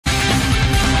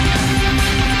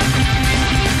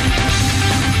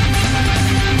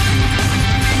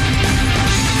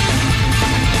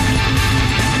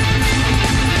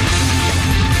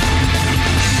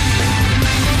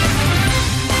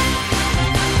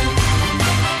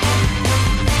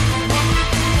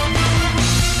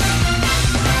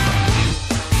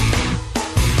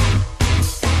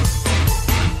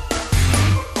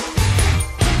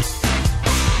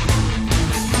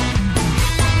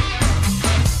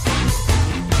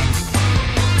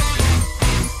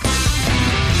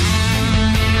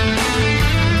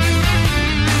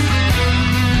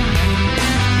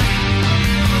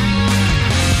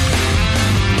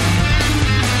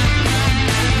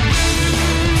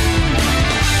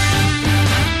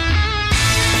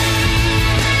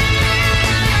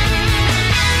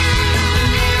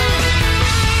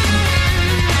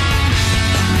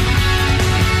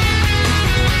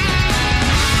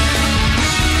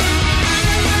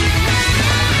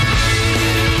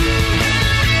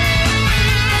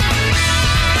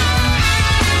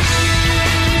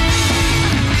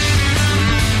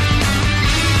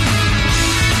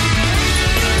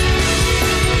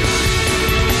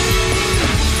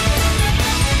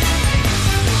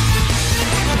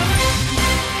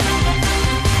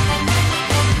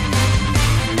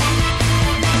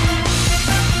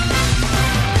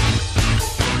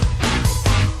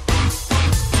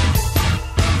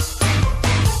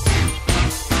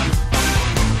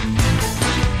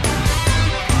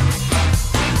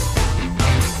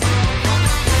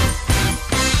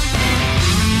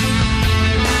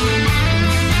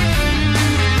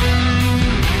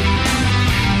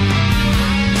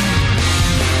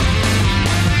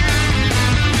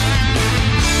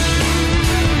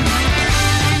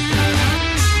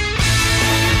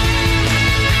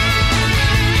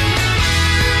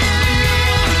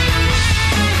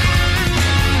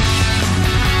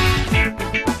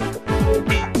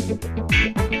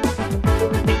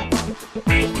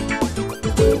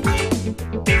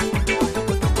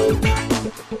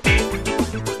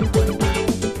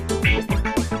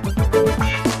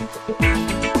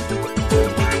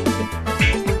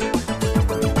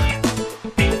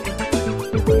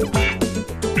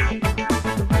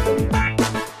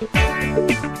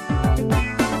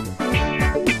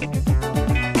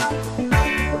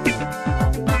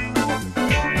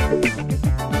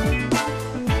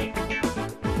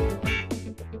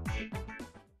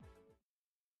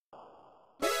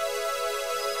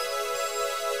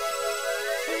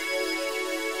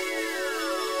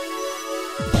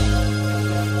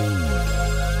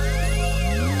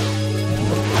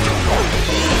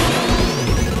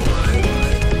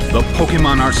The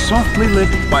Pokémon are softly lit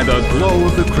by the glow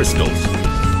of the crystals.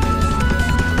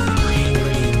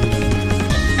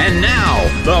 And now,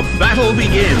 the battle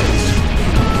begins!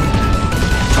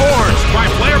 Torch by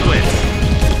Flare Blitz!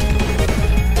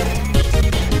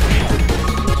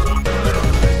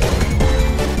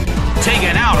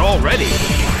 Taken out already!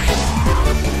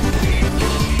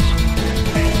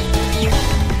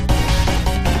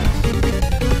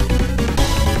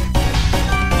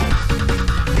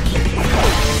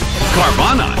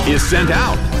 Carvanha is sent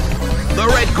out. The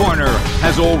red corner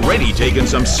has already taken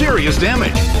some serious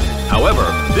damage. However,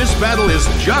 this battle is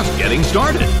just getting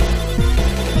started.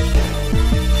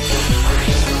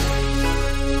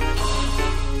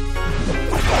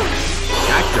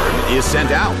 Cacturne is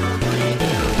sent out.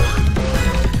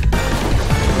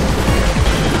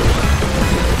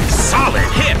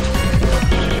 Solid hit!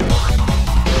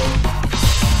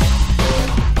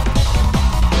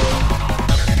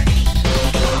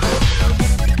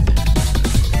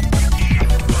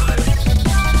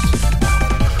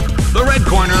 The red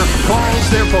corner calls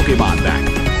their Pokémon back.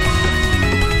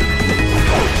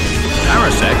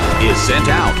 Parasect is sent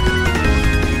out.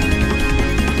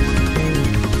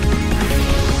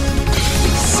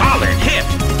 Solid hit!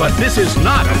 But this is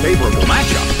not a favorable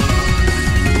matchup.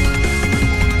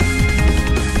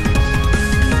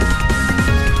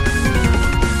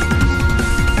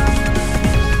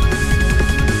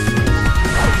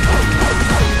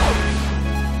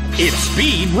 Its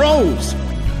speed rose.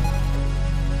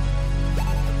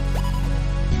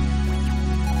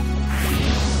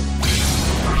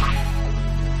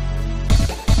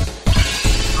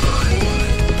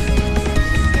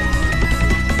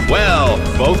 Well,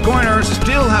 both corners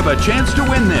still have a chance to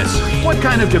win this. What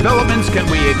kind of developments can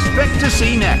we expect to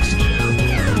see next?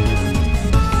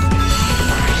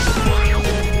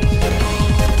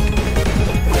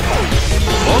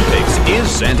 Vulpix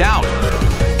is sent out.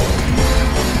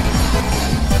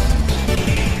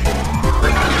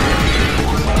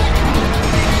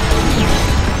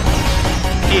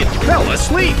 It fell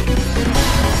asleep.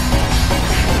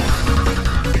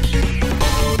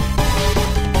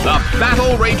 The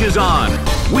battle rages on.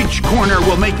 Which corner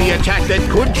will make the attack that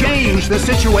could change the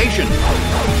situation?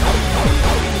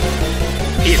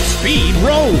 Its speed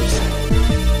rose.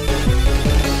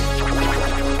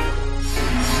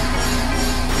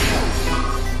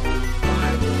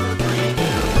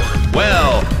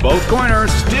 Well, both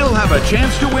corners still have a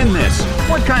chance to win this.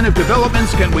 What kind of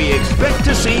developments can we expect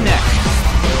to see next?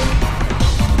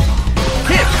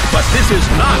 Hit, but this is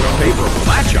not a favorable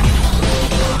matchup.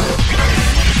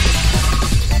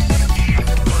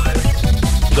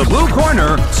 The blue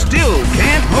corner still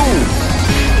can't move.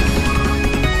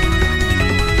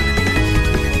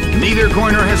 Neither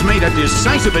corner has made a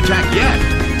decisive attack yet.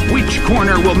 Which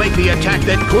corner will make the attack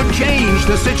that could change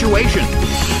the situation?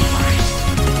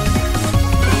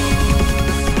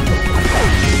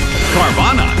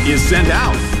 Carvanha is sent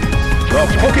out. The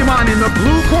Pokémon in the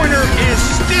blue corner is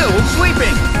still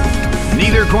sleeping.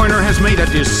 Neither corner has made a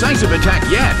decisive attack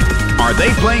yet. Are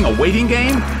they playing a waiting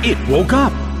game? It woke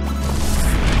up.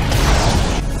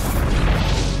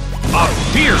 A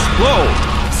fierce blow!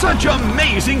 Such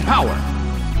amazing power!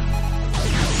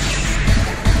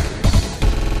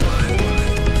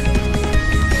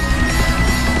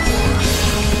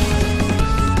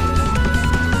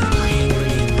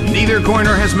 Neither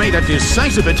corner has made a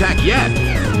decisive attack yet.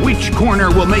 Which corner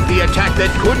will make the attack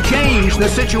that could change the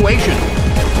situation?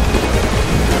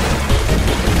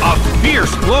 A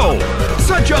fierce blow!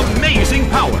 Such amazing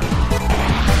power!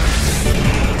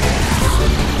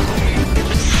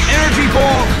 Energy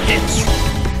ball hits.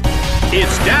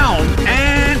 It's down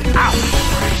and out.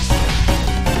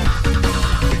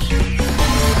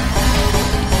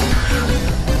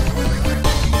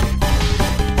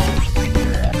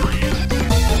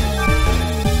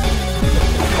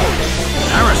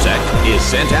 Parasect is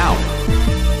sent out.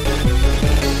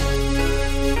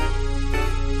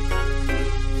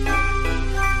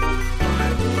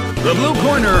 The blue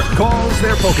corner calls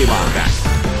their Pokémon back.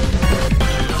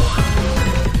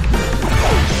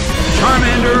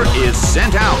 Charmander is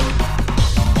sent out.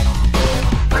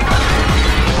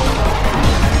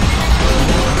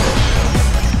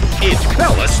 It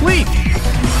fell asleep.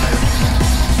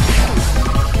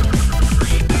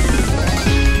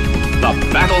 The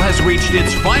battle has reached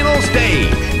its final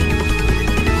stage.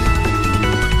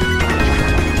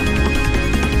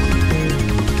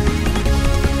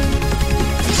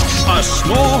 A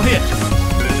small hit.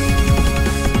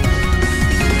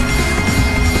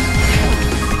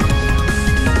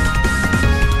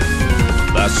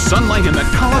 The sunlight in the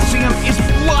Colosseum is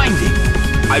blinding.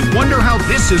 I wonder how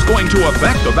this is going to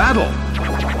affect the battle.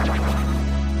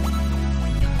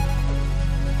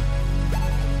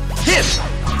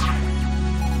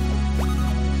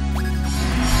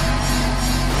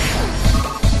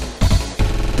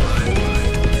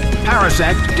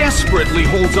 Parasect desperately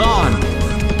holds on.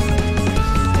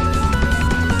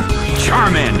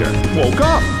 Charmander woke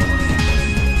up.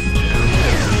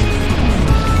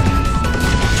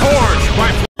 Torch by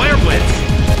Flare Blitz.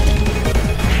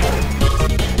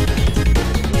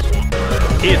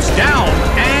 It's down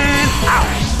and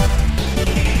out.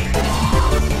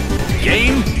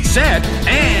 Game, set,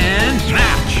 and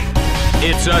match.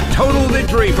 It's a total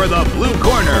victory for the blue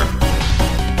corner.